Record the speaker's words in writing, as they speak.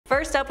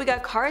First up, we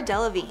got Cara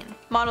Delevingne.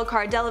 Model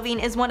Cara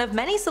Delevingne is one of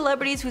many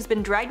celebrities who's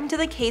been dragged into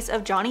the case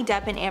of Johnny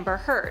Depp and Amber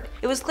Heard.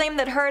 It was claimed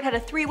that Heard had a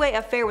three-way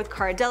affair with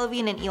Cara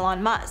Delevingne and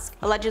Elon Musk.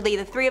 Allegedly,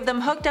 the three of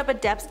them hooked up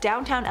at Depp's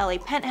downtown LA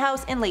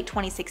penthouse in late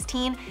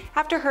 2016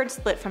 after Heard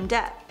split from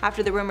Depp.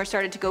 After the rumor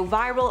started to go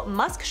viral,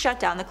 Musk shut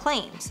down the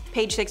claims.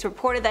 Page Six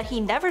reported that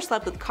he never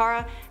slept with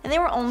Cara and they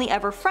were only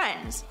ever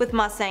friends, with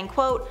Musk saying,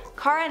 quote,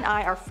 "Cara and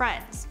I are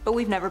friends, but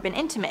we've never been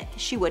intimate.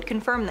 She would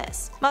confirm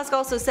this." Musk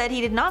also said he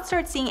did not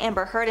start seeing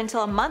Amber Heard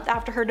until a month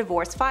after her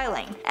divorce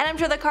filing. And I'm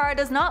sure that Cara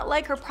does not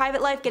like her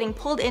private life getting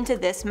pulled into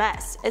this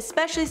mess,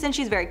 especially since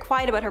she's very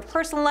quiet about her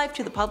personal life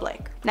to the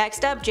public.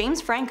 Next up,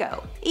 James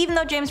Franco. Even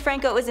though James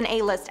Franco is an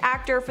A-list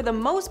actor, for the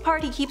most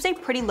part he keeps a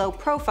pretty low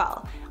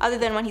profile. Other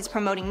than when he's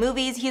promoting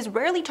movies, he is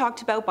rarely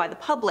talked about by the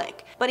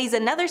public. But he's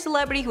another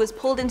celebrity who was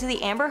pulled into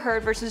the Amber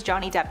Heard vs.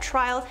 Johnny Depp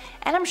trial,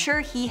 and I'm sure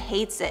he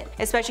hates it,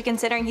 especially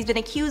considering he's been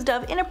accused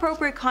of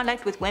inappropriate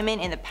conduct with women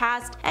in the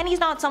past, and he's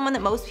not someone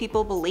that most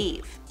people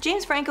believe.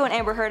 James Franco and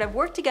Amber Heard have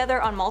worked together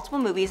on multiple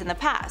movies in the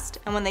past,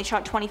 and when they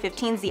shot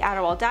 2015's The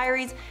Adderall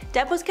Diaries,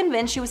 Depp was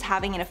convinced she was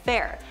having an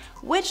affair,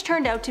 which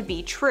turned out to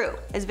be true,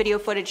 as video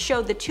footage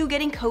showed the two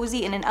getting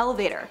cozy in an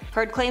elevator.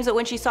 Heard claims that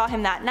when she saw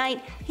him that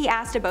night, he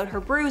asked about her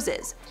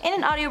bruises. In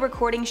an audio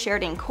recording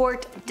shared in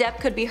court, Depp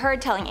could be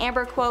heard telling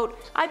Amber, quote,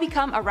 "I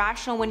become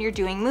irrational when you're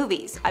doing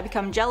movies. I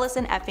become jealous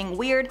and effing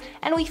weird,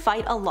 and we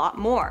fight a lot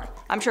more."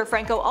 I'm sure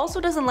Franco also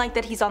doesn't like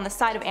that he's on the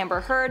side of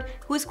Amber Heard,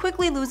 who is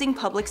quickly losing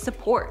public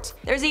support.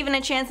 There's even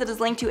a chance that his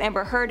link to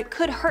Amber Heard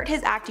could hurt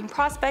his acting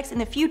prospects in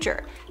the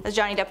future, as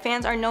Johnny Depp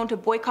fans are known to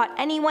boycott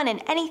anyone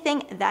and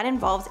anything that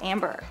involves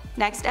Amber.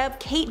 Next up,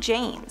 Kate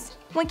James.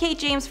 When Kate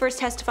James first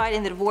testified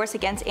in the divorce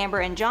against Amber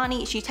and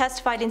Johnny, she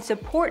testified in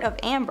support of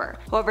Amber.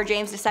 However,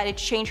 James decided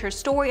to change her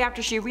story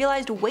after she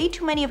realized way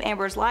too many of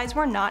Amber's lies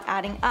were not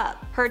adding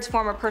up. Heard's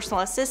former personal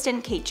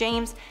assistant, Kate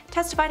James,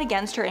 testified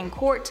against her in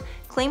court,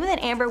 claiming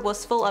that Amber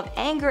was full of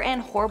anger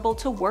and horrible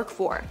to work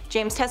for.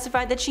 James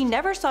testified that she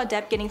never saw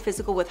Depp getting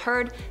physical with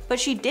Heard, but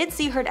she did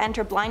see Heard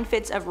enter blind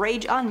fits of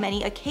rage on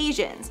many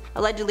occasions.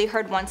 Allegedly,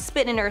 Heard once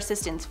spit in her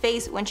assistant's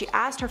face when she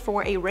asked her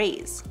for a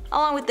raise.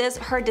 Along with this,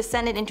 Heard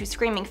descended into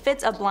screaming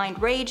fits of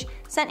blind rage,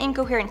 sent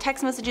incoherent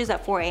text messages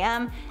at 4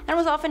 a.m., and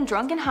was often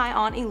drunk and high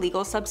on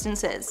illegal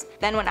substances.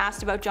 Then when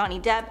asked about Johnny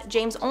Depp,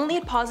 James only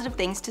had positive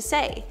things to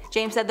say.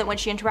 James said that when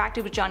she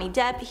interacted with Johnny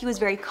Depp, he was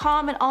very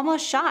calm and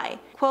almost shy.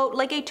 Quote,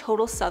 "like a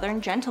total southern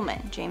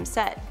gentleman," James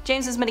said.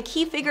 James has been a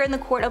key figure in the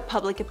court of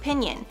public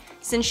opinion.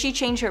 Since she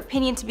changed her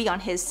opinion to be on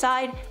his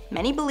side,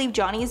 many believe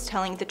Johnny is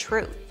telling the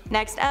truth.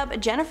 Next up,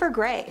 Jennifer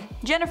Grey.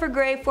 Jennifer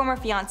Grey, former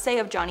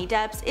fiancée of Johnny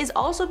Depp's, is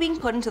also being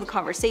put into the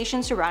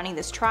conversation surrounding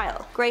this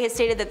trial. Grey has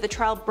stated that the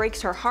trial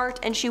breaks her heart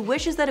and she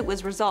wishes that it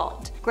was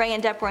resolved. Grey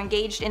and Depp were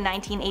engaged in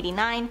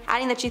 1989,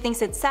 adding that she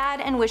thinks it's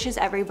sad and wishes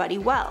everybody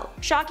well.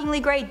 Shockingly,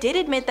 Grey did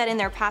admit that in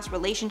their past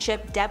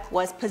relationship, Depp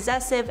was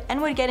possessive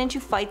and would get into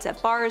fights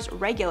at bars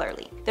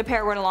regularly. The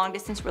pair were in a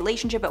long-distance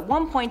relationship at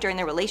one point during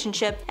their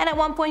relationship, and at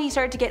one point he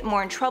started to get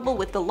more in trouble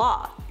with the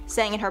law,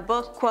 saying in her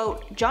book,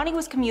 quote, "Johnny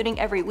was commuting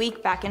every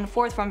week back and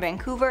forth from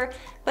Vancouver,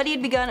 but he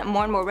had begun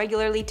more and more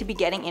regularly to be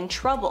getting in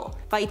trouble.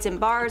 Fights in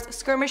bars,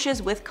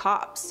 skirmishes with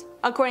cops."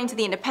 According to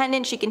The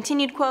Independent, she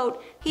continued,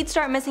 quote, "He'd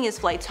start missing his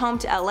flights home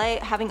to LA,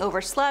 having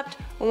overslept,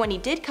 but when he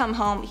did come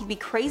home, he'd be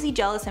crazy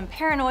jealous and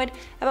paranoid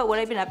about what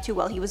I'd been up to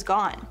while he was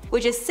gone,"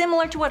 which is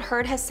similar to what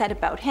Heard has said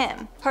about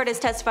him. Heard has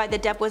testified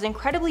that Depp was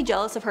incredibly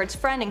jealous of Heard's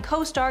friend and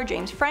co-star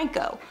James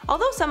Franco.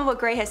 Although some of what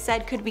Grey has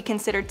said could be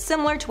considered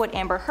similar to what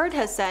Amber Heard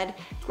has said,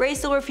 Grey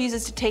still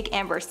refuses to take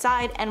Amber's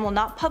side and will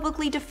not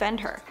publicly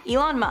defend her.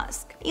 Elon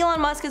Musk.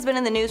 Elon Musk has been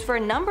in the news for a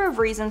number of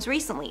reasons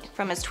recently,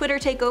 from his Twitter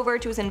takeover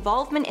to his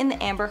involvement in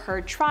the Amber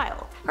Heard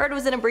trial. Heard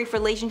was in a brief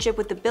relationship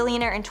with the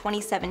billionaire in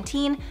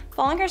 2017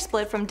 following her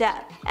split from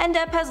Depp, and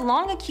Depp has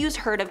long accused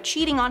Heard of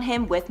cheating on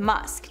him with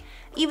Musk,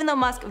 even though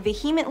Musk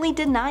vehemently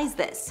denies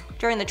this.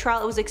 During the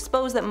trial, it was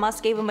exposed that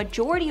Musk gave a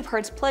majority of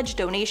Heard's pledged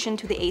donation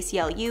to the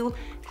ACLU,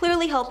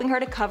 clearly helping her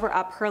to cover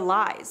up her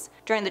lies.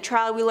 During the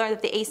trial, we learned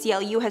that the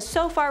ACLU has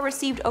so far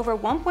received over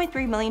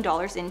 $1.3 million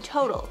in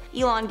total.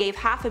 Elon gave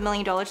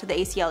 $500,000 to the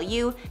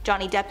ACLU,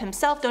 Johnny Depp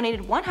himself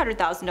donated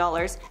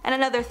 $100,000, and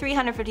another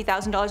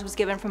 $350,000 was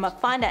given from a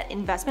fund at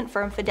investment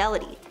firm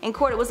Fidelity. In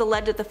court, it was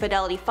alleged that the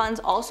Fidelity funds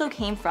also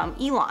came from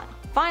Elon.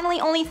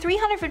 Finally, only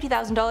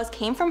 $350,000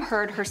 came from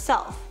Heard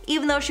herself,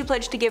 even though she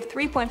pledged to give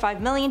 $3.5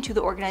 million to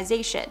the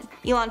organization.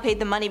 Elon paid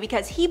the money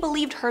because he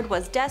believed Heard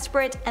was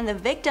desperate and the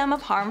victim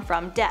of harm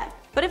from Depp.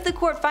 But if the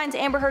court finds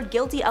Amber Heard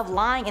guilty of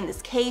lying in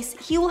this case,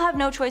 he will have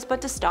no choice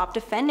but to stop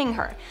defending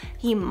her.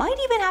 He might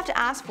even have to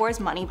ask for his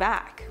money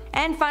back.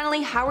 And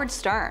finally, Howard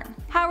Stern.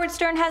 Howard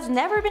Stern has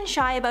never been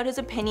shy about his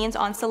opinions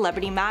on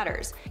celebrity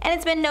matters, and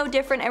it's been no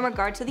different in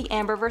regard to the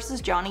Amber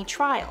vs. Johnny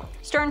trial.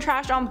 Stern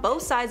trashed on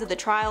both sides of the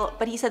trial,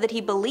 but he said that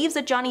he believes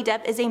that Johnny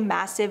Depp is a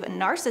massive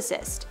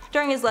narcissist.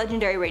 During his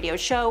legendary radio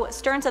show,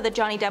 Stern said that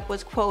Johnny Depp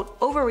was, quote,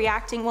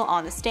 "overreacting while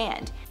on the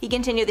stand." He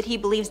continued that he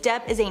believes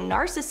Depp is a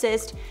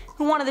narcissist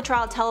who wanted the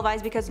trial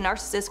televised because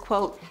narcissists,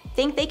 quote,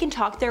 "think they can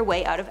talk their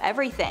way out of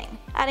everything."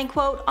 adding,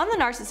 quote, "On the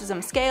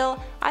narcissism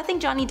scale, I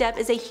think Johnny Depp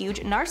is a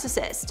huge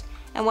narcissist.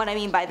 And what I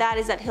mean by that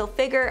is that he'll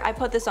figure I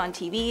put this on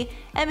TV,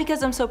 and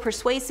because I'm so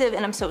persuasive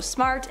and I'm so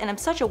smart and I'm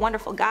such a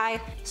wonderful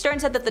guy." Stern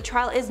said that the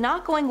trial is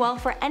not going well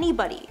for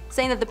anybody,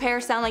 saying that the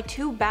pair sound like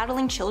two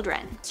battling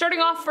children.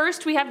 Starting off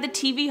first, we have the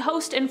TV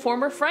host and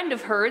former friend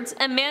of Heard's,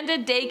 Amanda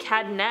Day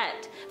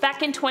Cadnett.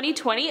 Back in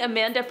 2020,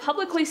 Amanda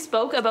publicly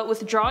spoke about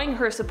withdrawing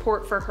her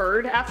support for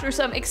Heard after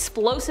some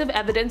explosive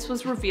evidence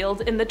was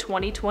revealed in the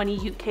 2020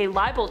 UK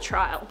libel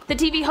trial. The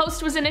TV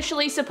host was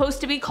initially supposed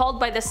to be called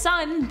by The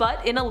Sun,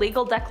 but in a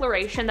legal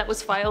declaration that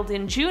was filed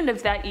in June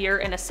of that year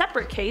in a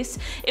separate case,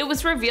 it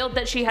was revealed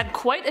that she had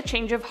quite a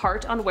change of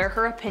heart on where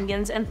her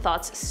opinions and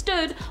thoughts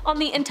stood on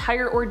the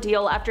entire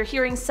ordeal after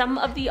hearing some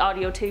of the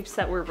audio tapes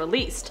that were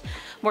released.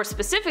 More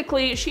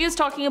specifically, she is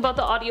talking about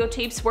the audio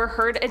tapes where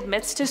Heard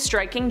admits to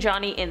striking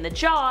Johnny in the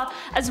jaw,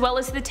 as well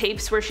as the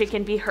tapes where she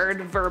can be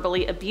heard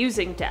verbally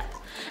abusing Depp.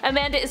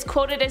 Amanda is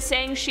quoted as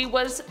saying she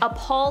was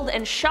appalled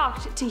and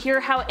shocked to hear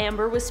how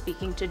Amber was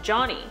speaking to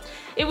Johnny.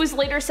 It was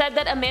later said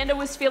that Amanda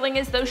was feeling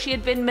as though she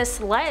had been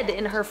misled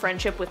in her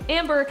friendship with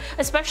Amber,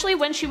 especially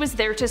when she was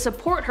there to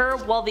support her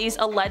while these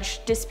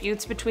alleged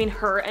disputes between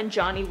her and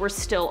Johnny were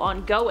still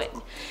ongoing.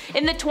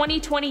 In the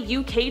 2020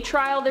 UK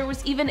trial, there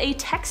was even a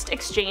text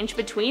exchange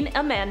between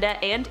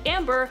Amanda and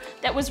Amber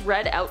that was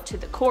read out to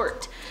the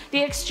court.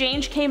 The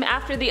exchange came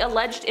after the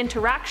alleged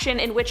interaction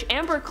in which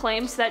Amber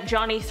claims that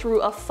Johnny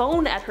threw a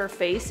phone at her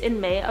face in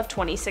May of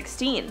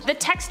 2016. The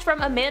text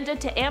from Amanda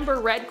to Amber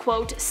read,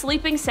 quote,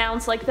 "Sleeping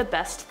sounds like the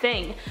best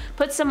thing.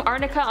 Put some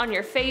arnica on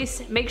your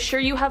face, make sure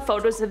you have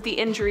photos of the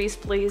injuries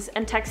please,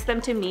 and text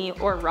them to me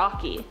or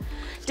Rocky."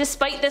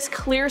 Despite this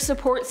clear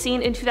support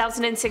seen in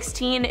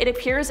 2016, it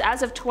appears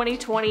as of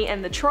 2020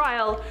 and the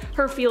trial,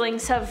 her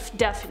feelings have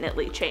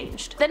definitely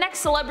changed. The next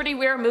celebrity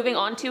we are moving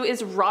on to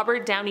is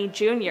Robert Downey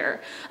Jr.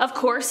 Of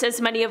course,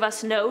 as many of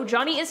us know,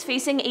 Johnny is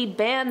facing a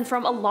ban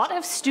from a lot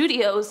of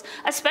studios,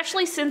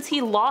 especially since he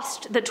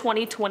lost the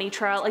 2020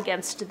 trial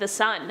against The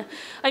Sun.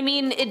 I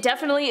mean, it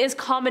definitely is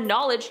common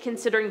knowledge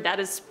considering that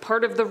is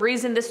part of the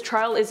reason this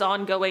trial is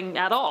ongoing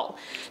at all.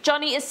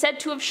 Johnny is said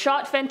to have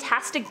shot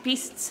Fantastic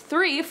Beasts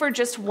 3 for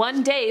just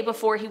one day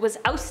before he was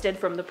ousted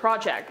from the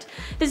project.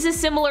 This is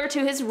similar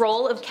to his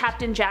role of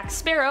Captain Jack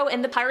Sparrow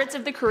in the Pirates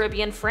of the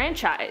Caribbean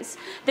franchise.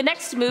 The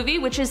next movie,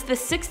 which is the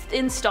 6th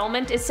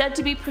installment, is said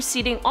to be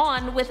proceeding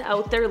on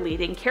without their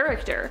leading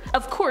character.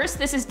 Of course,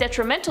 this is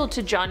detrimental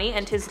to Johnny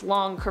and his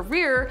long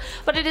career,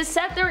 but it is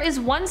said there is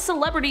one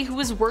celebrity who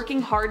is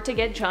working hard to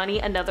get Johnny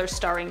another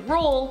starring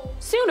role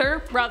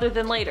sooner rather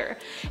than later.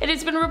 It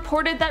has been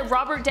reported that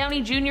Robert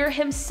Downey Jr.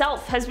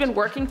 himself has been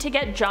working to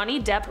get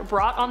Johnny Depp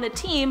brought on the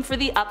team for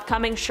the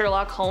upcoming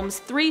Sherlock Holmes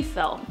 3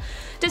 film.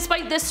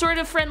 Despite this sort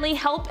of friendly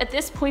help at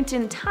this point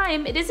in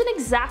time, it isn't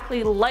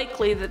exactly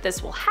likely that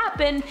this will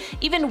happen,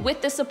 even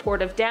with the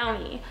support of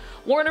Downey.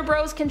 Warner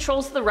Bros.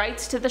 Controls the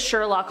rights to the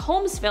Sherlock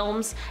Holmes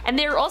films, and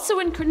they are also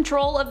in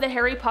control of the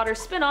Harry Potter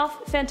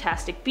spin-off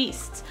Fantastic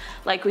Beasts.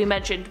 Like we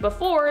mentioned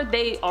before,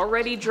 they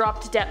already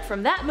dropped Depp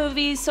from that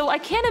movie, so I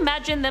can't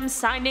imagine them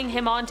signing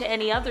him on to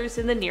any others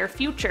in the near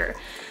future.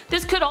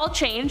 This could all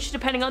change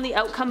depending on the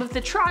outcome of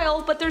the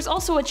trial, but there's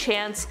also a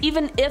chance,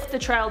 even if the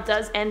trial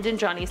does end in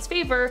Johnny's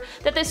favor,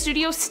 that the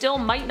studio still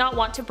might not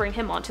want to bring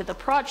him onto the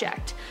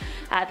project.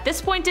 At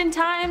this point in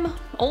time,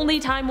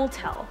 only time will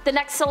tell. The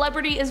next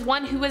celebrity is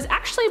one who was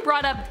actually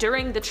brought up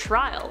during the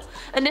trial.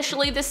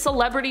 Initially, this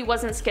celebrity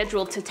wasn't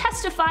scheduled to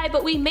testify,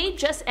 but we may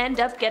just end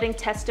up getting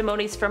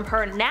testimonies from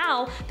her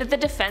now that the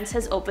defense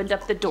has opened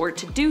up the door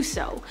to do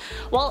so.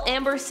 While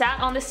Amber sat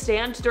on the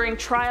stand during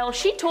trial,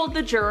 she told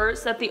the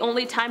jurors that the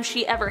only time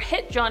she ever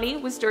hit Johnny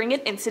was during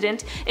an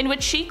incident in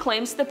which she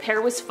claims the pair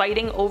was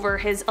fighting over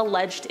his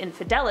alleged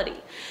infidelity.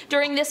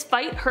 During this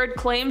fight, Heard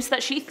claims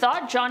that she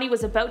thought Johnny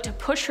was about to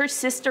push her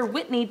sister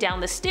Whitney down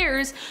the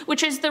stairs,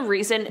 which is the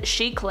reason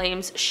she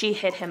claims she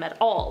hit him at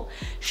all.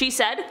 She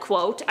said,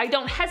 quote, "I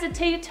don't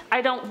hesitate,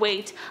 I don't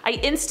wait, I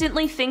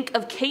instantly think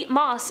of Kate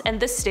Moss and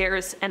the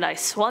stairs and I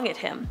swung at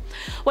him."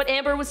 What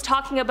Amber was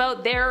talking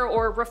about there,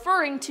 or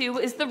referring to,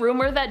 is the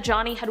rumor that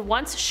Johnny had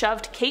once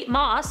shoved Kate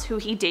Moss, who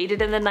he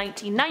dated in the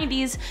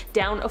 1990s,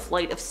 down a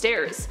flight of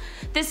stairs.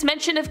 This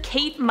mention of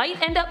Kate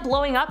might end up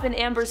blowing up in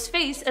Amber's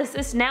face, as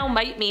this now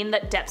might mean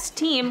that Depp's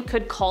team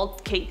could call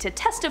Kate to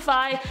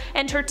testify,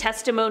 and her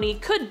testimony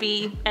could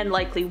be, and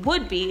likely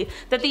would be,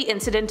 that the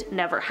incident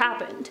never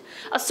happened.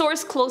 A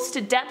source close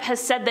to Depp has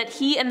said that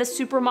he and the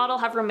supermodel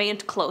have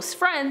remained close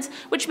friends,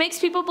 which makes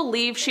people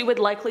believe she would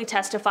likely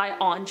testify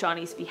on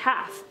Johnny's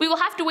behalf. We will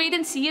have to wait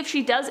and see if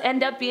she does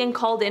end up being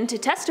called in to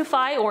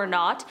testify or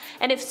not,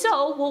 and if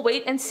so, we'll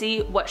wait and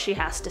see what she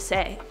has to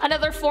say.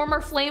 Another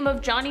former flame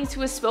of Johnny's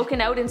who has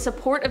spoken out in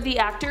support of the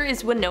actor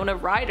is Winona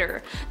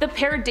Ryder. The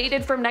pair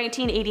dated from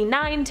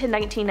 1989 to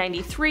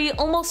 1993,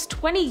 almost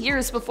 20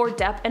 years before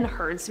Depp and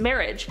Heard's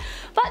marriage.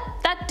 But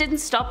that didn't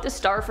stop the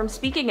star from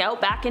speaking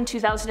out back in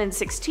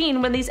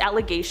 2016 when these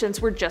allegations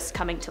were just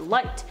coming to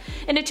light.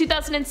 In a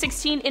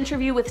 2016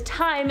 interview with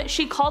Time,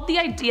 she called the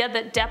idea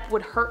that Depp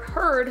would hurt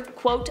Heard,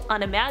 quote,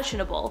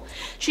 unimaginable.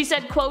 She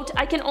said, quote,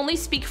 "I can only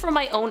speak from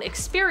my own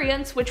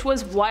experience, which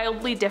was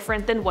wildly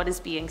different than what is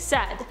being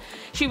said."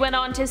 She went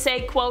on to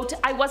say, quote,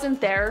 "I wasn't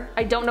there,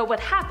 I don't know what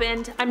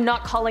happened, I'm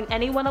not calling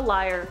anyone a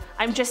liar,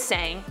 I'm just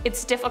saying,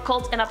 it's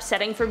difficult and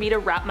upsetting for me to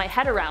wrap my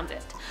head around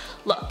it.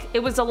 Look, it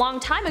was a long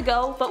time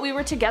ago, but we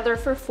were together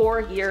for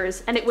 4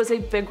 years, and it was a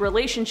big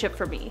relationship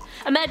for me.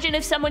 Imagine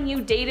if someone you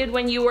dated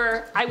when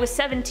I was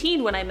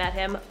 17 when I met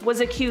him,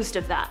 was accused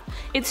of that.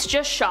 It's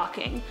just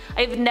shocking.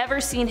 I've never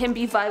seen him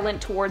be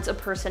violent towards a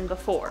person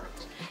before."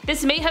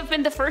 This may have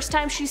been the first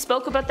time she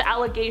spoke about the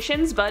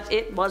allegations, but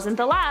it wasn't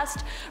the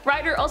last.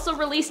 Ryder also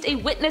released a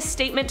witness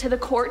statement to the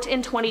court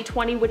in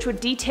 2020 which would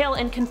detail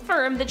and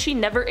confirm that she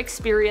never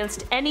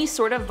experienced any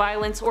sort of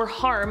violence or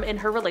harm in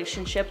her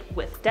relationship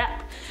with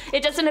Depp.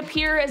 It doesn't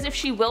appear as if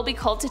she will be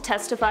called to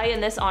testify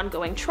in this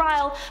ongoing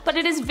trial, but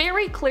it is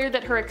very clear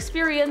that her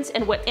experience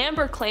and what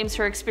Amber claims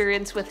her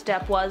experience with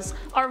Depp was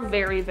are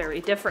very, very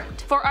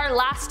different. For our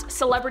last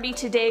celebrity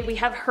today, we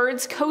have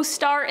Heard's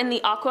co-star in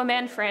the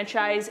Aquaman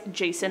franchise,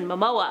 Jason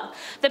Momoa.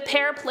 The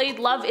pair played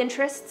love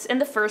interests in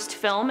the first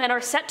film and are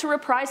set to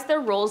reprise their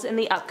roles in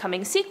the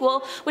upcoming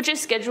sequel, which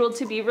is scheduled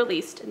to be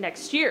released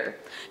next year.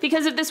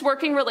 Because of this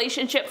working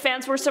relationship,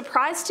 fans were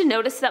surprised to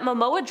notice that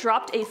Momoa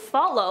dropped a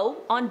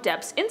follow on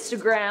Depp's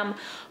Instagram,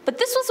 but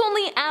this was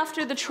only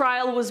after the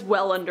trial was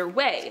well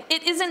underway.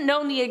 It isn't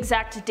known the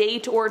exact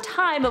date or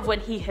time of when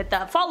he hit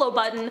that follow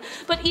button,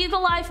 but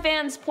Eagle Eye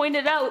fans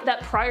pointed out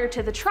that prior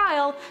to the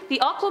trial,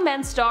 the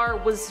Aquaman star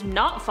was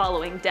not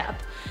following Depp.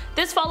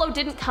 This follow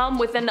didn't come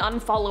with an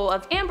unfollow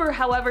of Amber,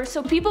 however,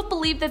 so people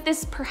believe that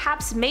this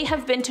perhaps may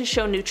have been to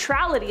show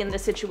neutrality in the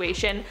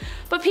situation,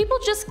 but people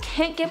just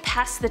can't get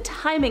past the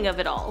timing of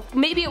it all.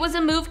 Maybe it was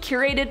a move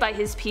curated by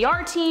his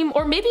PR team,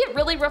 or maybe it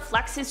really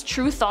reflects his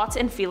true thoughts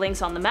and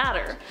feelings on the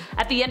matter.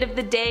 At the end of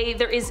the day,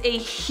 there is a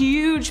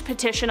huge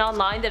petition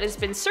online that has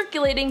been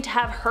circulating to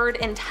have Heard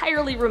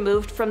entirely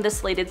removed from the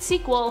slated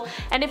sequel,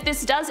 and if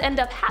this does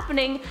end up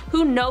happening,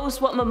 who knows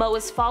what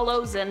Momoa's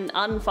follows and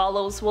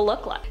unfollows will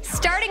look like.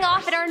 Starting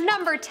off at our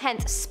number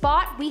 10th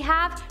spot, we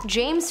have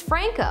James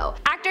Franco.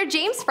 Actor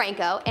James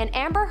Franco and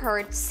Amber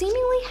Heard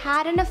seemingly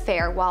had an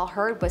affair while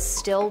Heard was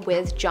still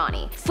with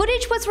Johnny.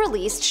 Footage was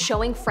released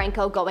showing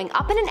Franco going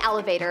up in an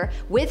elevator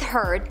with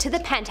Heard to the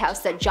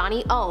penthouse that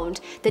Johnny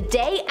owned the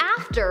day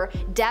after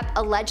Depp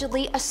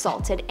allegedly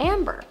assaulted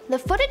Amber. The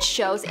footage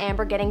shows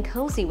Amber getting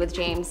cozy with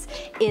James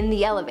in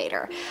the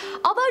elevator.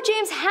 Although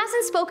James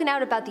hasn't spoken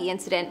out about the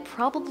incident,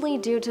 probably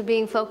due to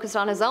being focused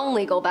on his own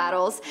legal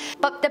battles,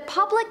 but the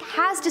public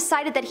has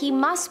decided that he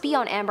must be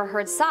on Amber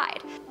Heard's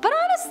side. But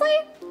honestly,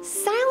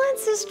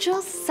 silence is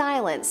just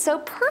silence, so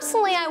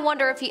personally I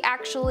wonder if he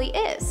actually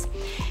is.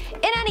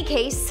 In any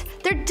case,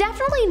 they're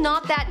definitely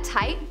not that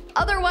tight,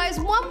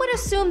 otherwise one would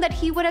assume that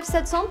he would have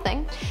said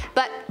something.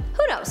 But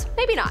who knows,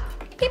 maybe not.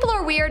 People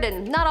are weird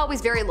and not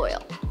always very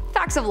loyal.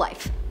 Facts of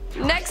life.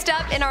 Next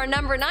up in our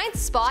number 9th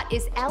spot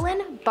is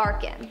Ellen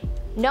Barkin.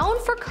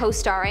 Known for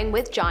co-starring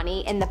with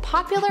Johnny in the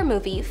popular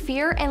movie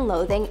Fear and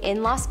Loathing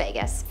in Las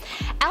Vegas,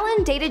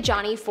 Ellen dated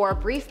Johnny for a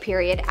brief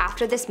period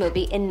after this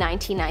movie in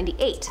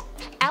 1998.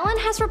 Ellen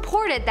has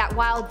reported that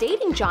while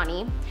dating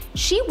Johnny,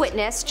 she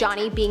witnessed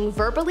Johnny being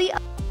verbally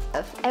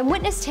abusive and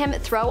witnessed him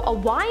throw a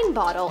wine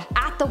bottle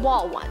at the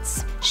wall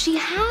once. She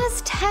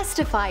has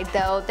testified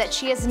though that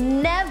she has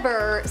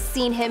never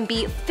seen him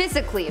be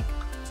physically,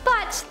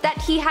 but that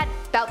he had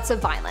bouts of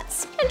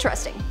violence.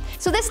 Interesting.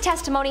 So this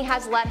testimony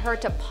has led her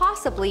to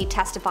possibly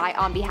testify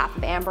on behalf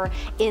of Amber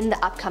in the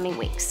upcoming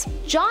weeks.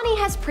 Johnny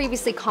has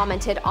previously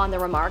commented on the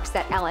remarks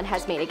that Ellen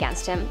has made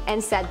against him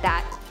and said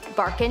that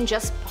Barkin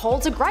just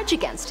holds a grudge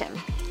against him.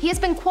 He has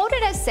been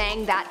quoted as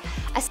saying that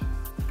a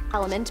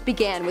element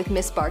began with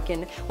Miss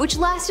Barkin, which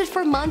lasted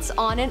for months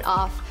on and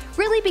off,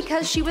 really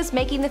because she was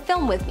making the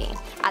film with me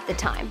at the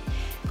time,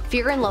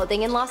 Fear and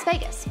Loathing in Las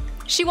Vegas.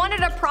 She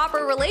wanted a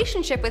proper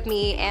relationship with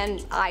me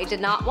and I did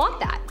not want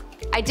that.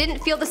 I didn't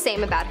feel the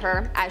same about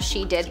her as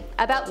she did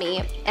about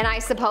me, and I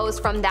suppose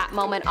from that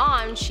moment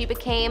on she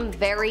became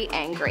very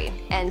angry.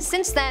 And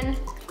since then,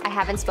 I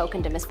haven't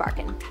spoken to Miss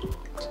Barkin.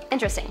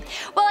 Interesting.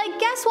 Well, I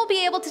guess we'll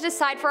be able to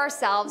decide for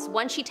ourselves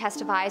once she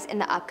testifies in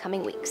the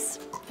upcoming weeks.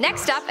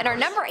 Next up, at our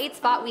number 8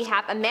 spot, we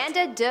have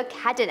Amanda de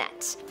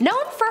Cadenet.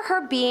 Known for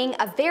her being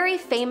a very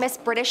famous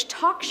British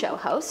talk show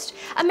host,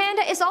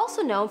 Amanda is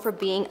also known for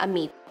being a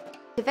media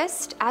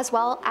activist as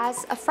well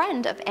as a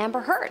friend of Amber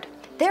Heard.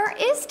 There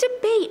is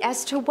debate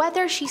as to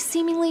whether she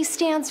seemingly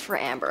stands for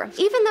Amber.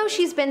 Even though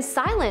she's been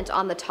silent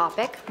on the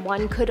topic,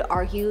 one could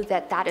argue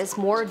that that is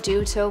more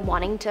due to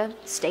wanting to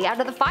stay out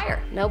of the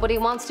fire. Nobody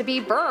wants to be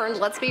burned,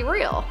 let's be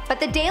real. But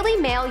the Daily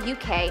Mail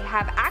UK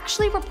have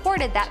actually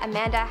reported that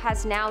Amanda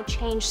has now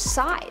changed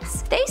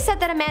sides. They said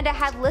that Amanda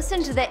had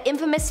listened to the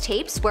infamous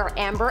tapes where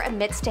Amber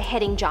admits to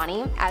hitting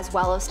Johnny, as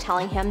well as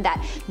telling him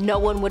that no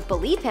one would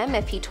believe him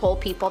if he told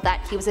people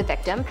that he was a victim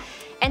victim,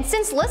 and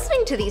since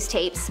listening to these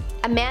tapes,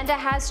 Amanda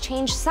has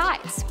changed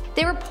sides.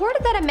 They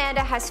reported that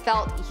Amanda has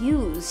felt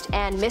used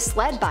and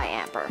misled by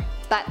Amber,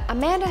 but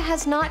Amanda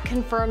has not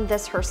confirmed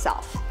this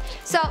herself.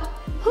 So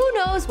who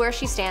knows where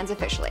she stands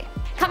officially.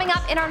 Coming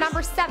up in our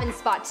number 7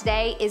 spot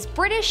today is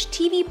British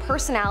TV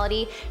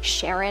personality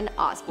Sharon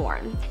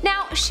Osbourne.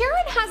 Now,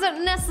 Sharon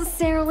hasn't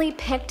necessarily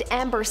picked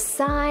Amber's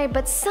side,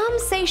 but some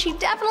say she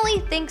definitely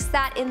thinks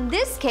that in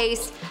this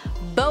case,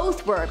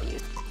 both were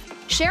abused.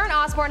 Sharon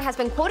Osbourne has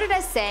been quoted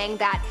as saying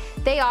that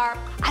they are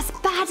as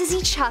bad as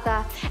each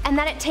other and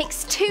that it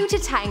takes two to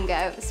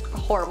tango. It's a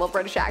horrible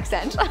British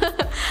accent.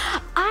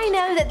 I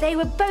know that they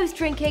were both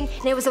drinking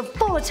and it was a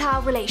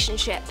volatile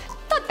relationship.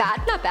 Not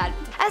bad, not bad.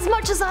 As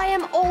much as I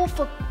am all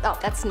for— oh,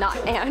 that's not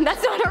Anne,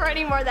 that's not her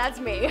anymore, that's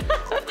me.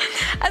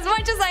 As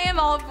much as I am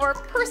all for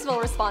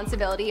personal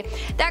responsibility,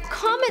 that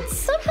comment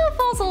somehow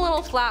falls a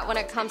little flat when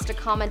it comes to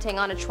commenting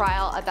on a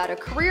trial about a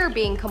career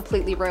being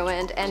completely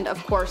ruined and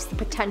of course the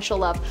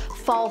potential of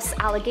false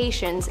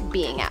allegations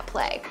being at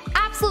play.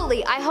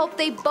 Absolutely, I hope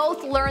they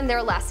both learn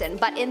their lesson,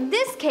 but in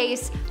this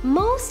case,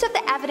 most of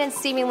the evidence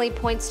seemingly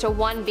points to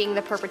one being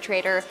the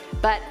perpetrator,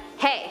 but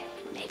hey,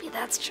 maybe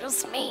that's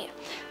just me.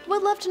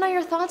 Would love to know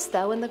your thoughts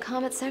though in the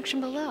comment section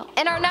below.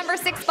 In our number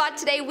 6 spot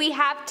today we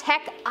have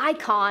tech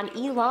icon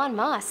Elon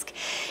Musk.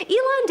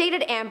 Elon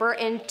dated Amber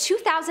in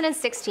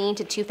 2016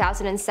 to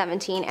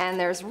 2017 and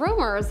there's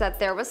rumors that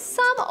there was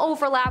some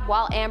overlap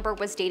while Amber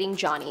was dating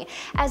Johnny,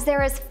 as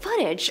there is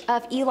footage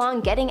of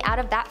Elon getting out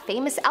of that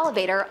famous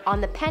elevator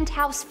on the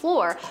penthouse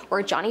floor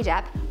where Johnny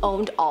Depp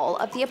owned all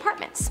of the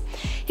apartments.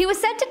 He was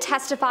set to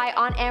testify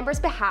on Amber's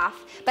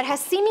behalf but has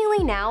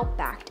seemingly now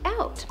backed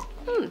out.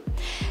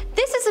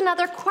 This is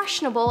another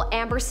questionable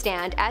Amber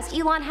stand, as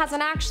Elon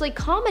hasn't actually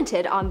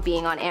commented on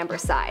being on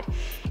Amber's side.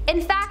 In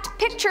fact,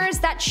 pictures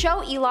that show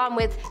Elon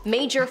with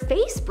major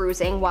face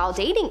bruising while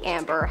dating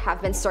Amber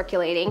have been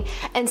circulating,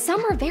 and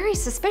some are very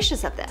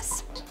suspicious of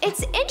this.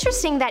 It's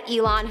interesting that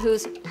Elon,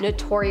 who's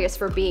notorious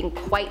for being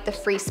quite the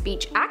free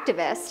speech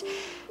activist,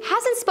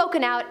 hasn't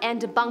spoken out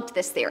and debunked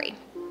this theory.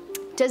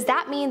 Does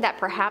that mean that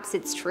perhaps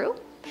it's true?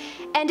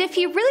 And if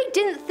he really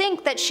didn't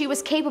think that she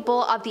was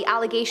capable of the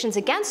allegations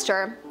against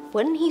her,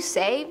 wouldn't he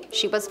say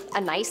she was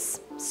a nice,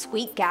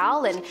 sweet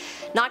gal and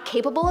not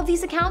capable of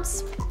these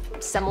accounts?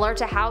 Similar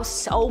to how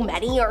so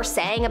many are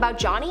saying about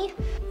Johnny?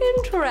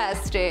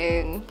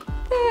 Interesting.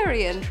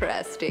 Very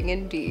interesting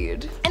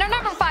indeed. In our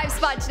number 5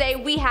 spot today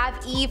we have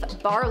Eve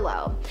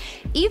Barlow.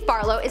 Eve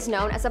Barlow is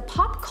known as a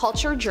pop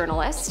culture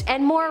journalist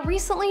and more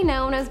recently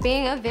known as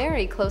being a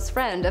very close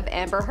friend of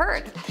Amber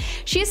Heard.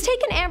 She has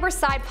taken Amber's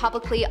side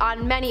publicly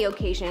on many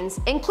occasions,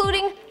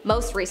 including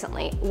most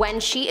recently when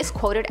she is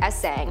quoted as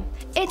saying,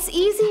 "It's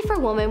easy for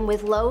women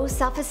with low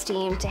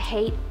self-esteem to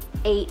hate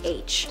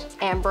AH,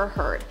 Amber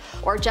Heard,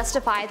 or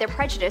justify their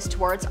prejudice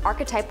towards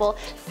archetypal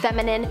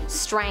feminine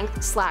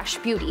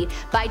strength/beauty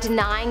by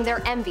denying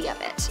their envy of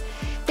it.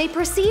 They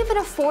perceive an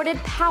afforded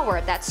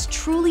power that's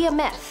truly a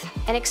myth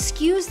and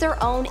excuse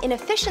their own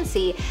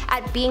inefficiency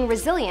at being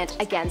resilient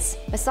against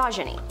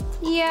misogyny."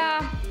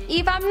 Yeah,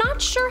 Eve, I'm not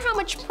sure how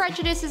much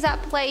prejudice is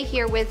at play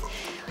here with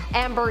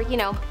Amber,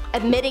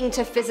 admitting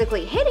to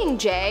physically hitting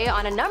Jay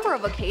on a number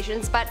of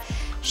occasions, but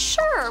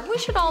sure, we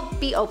should all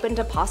be open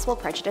to possible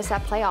prejudice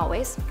at play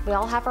always. We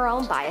all have our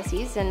own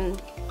biases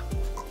and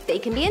they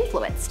can be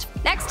influenced.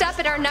 Next up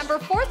in our number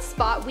 4th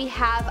spot we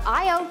have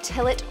Io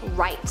Tillett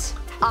Wright.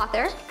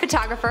 Author,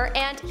 photographer,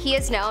 and he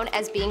is known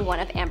as being one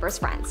of Amber's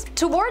friends.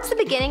 Towards the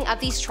beginning of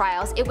these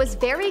trials, it was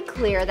very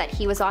clear that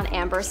he was on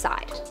Amber's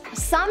side.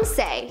 Some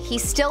say he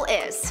still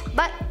is,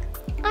 but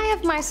I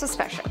have my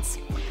suspicions.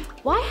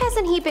 Why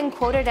hasn't he been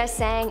quoted as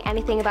saying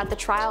anything about the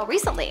trial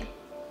recently?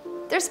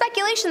 There's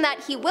speculation that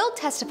he will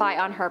testify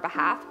on her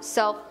behalf,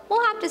 so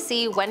we'll have to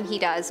see when he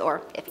does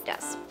or if he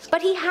does.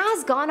 But he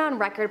has gone on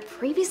record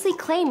previously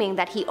claiming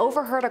that he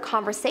overheard a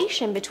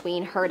conversation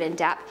between Heard and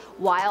Depp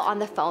while on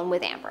the phone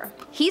with Amber.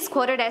 He's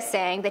quoted as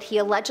saying that he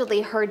allegedly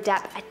heard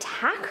Depp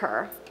attack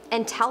her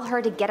and tell her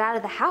to get out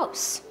of the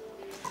house.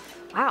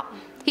 Wow.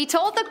 He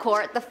told the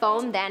court the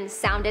phone then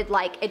sounded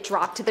like it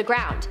dropped to the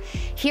ground,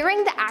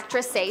 hearing the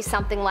actress say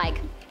something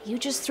like, "You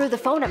just threw the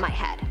phone at my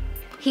head."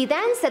 He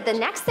then said the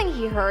next thing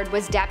he heard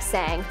was Depp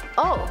saying,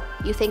 "Oh,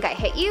 you think I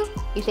hit you?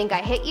 You think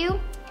I hit you?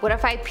 What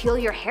if I peel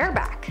your hair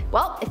back?"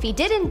 Well, if he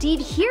did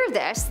indeed hear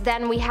this,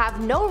 then we have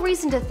no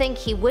reason to think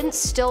he wouldn't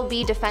still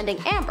be defending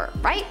Amber,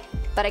 right?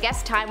 But I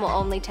guess time will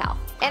only tell.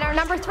 In our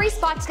number 3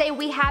 spot today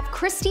we have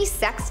Christy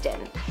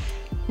Sexton.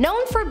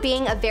 Known for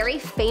being a very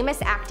famous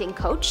acting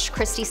coach,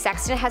 Christy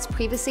Sexton has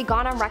previously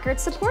gone on record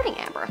supporting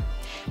Amber.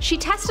 She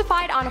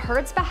testified on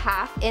Heard's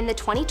behalf in the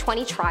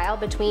 2020 trial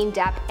between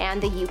Depp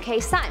and the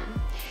UK Sun.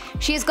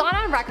 She has gone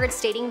on record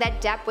stating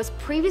that Depp was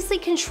previously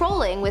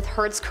controlling with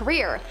Heard's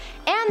career,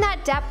 and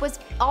that Depp was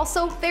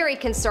also very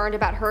concerned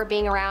about her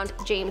being around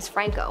James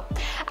Franco.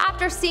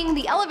 After seeing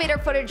the elevator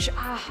footage,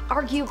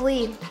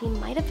 arguably, he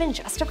might have been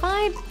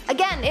justified.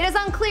 Again, it is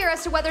unclear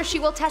as to whether she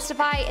will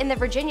testify in the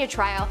Virginia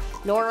trial,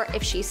 nor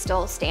if she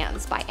still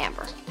stands by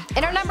Amber.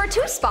 In our number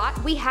 2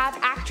 spot, we have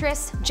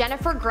actress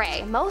Jennifer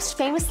Grey, most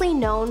famously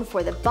known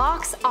for the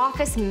box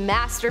office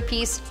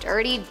masterpiece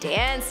Dirty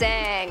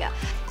Dancing.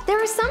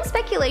 There is some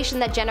speculation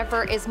that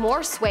Jennifer is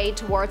more swayed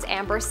towards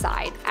Amber's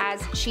side,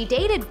 as she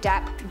dated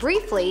Depp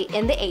briefly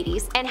in the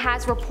 80s and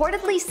has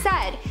reportedly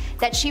said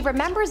that she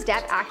remembers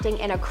Depp acting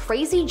in a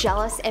crazy,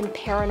 jealous, and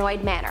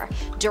paranoid manner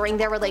during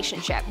their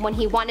relationship when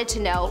he wanted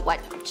to know what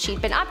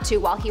she'd been up to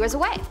while he was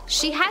away.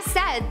 She has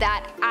said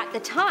that at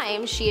the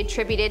time she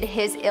attributed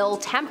his ill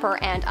temper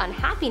and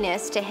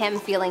unhappiness to him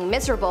feeling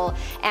miserable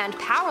and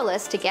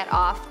powerless to get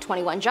off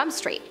 21 Jump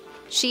Street.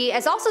 She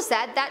has also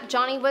said that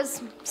Johnny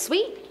was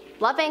sweet,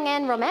 loving,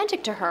 and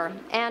romantic to her,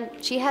 and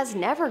she has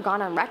never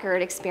gone on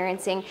record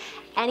experiencing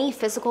any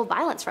physical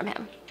violence from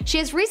him. She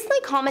has recently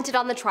commented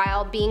on the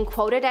trial, being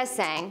quoted as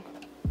saying,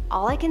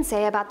 "All I can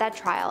say about that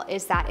trial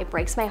is that it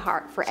breaks my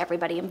heart for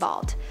everybody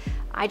involved.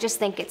 I just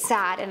think it's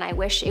sad, and I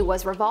wish it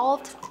was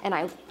resolved, and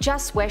I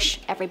just wish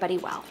everybody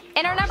well."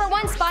 In our number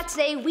 1 spot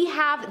today, we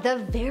have the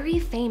very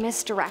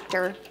famous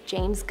director,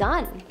 James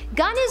Gunn.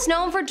 Gunn is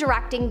known for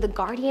directing the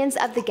Guardians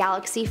of the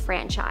Galaxy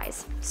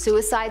franchise,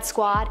 Suicide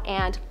Squad,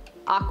 and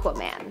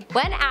Aquaman.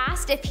 When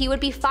asked if he would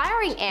be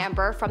firing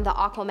Amber from the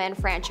Aquaman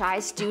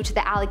franchise due to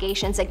the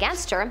allegations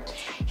against her,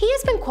 he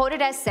has been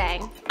quoted as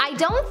saying, "I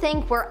don't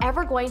think we're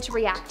ever going to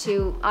react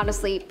to,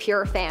 honestly,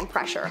 pure fan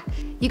pressure.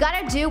 You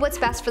gotta do what's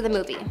best for the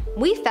movie.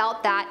 We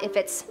felt that if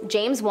it's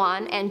James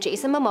Wan and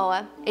Jason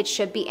Momoa, it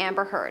should be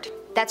Amber Heard.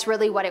 That's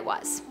really what it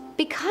was."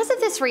 Because of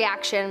this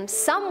reaction,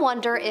 some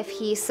wonder if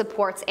he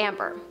supports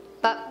Amber.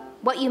 But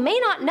what you may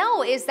not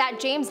know is that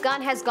James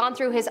Gunn has gone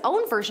through his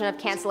own version of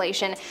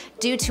cancellation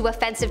due to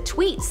offensive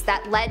tweets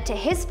that led to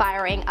his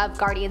firing of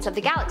Guardians of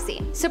the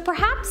Galaxy. So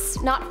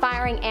perhaps not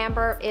firing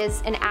Amber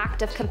is an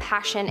act of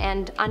compassion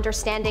and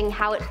understanding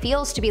how it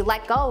feels to be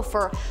let go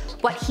for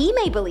what he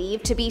may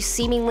believe to be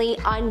seemingly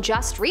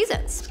unjust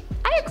reasons.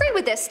 I agree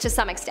with this to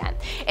some extent.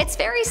 It's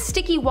very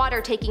sticky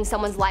water taking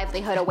someone's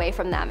livelihood away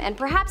from them, and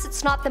perhaps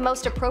it's not the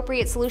most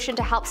appropriate solution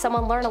to help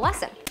someone learn a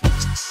lesson.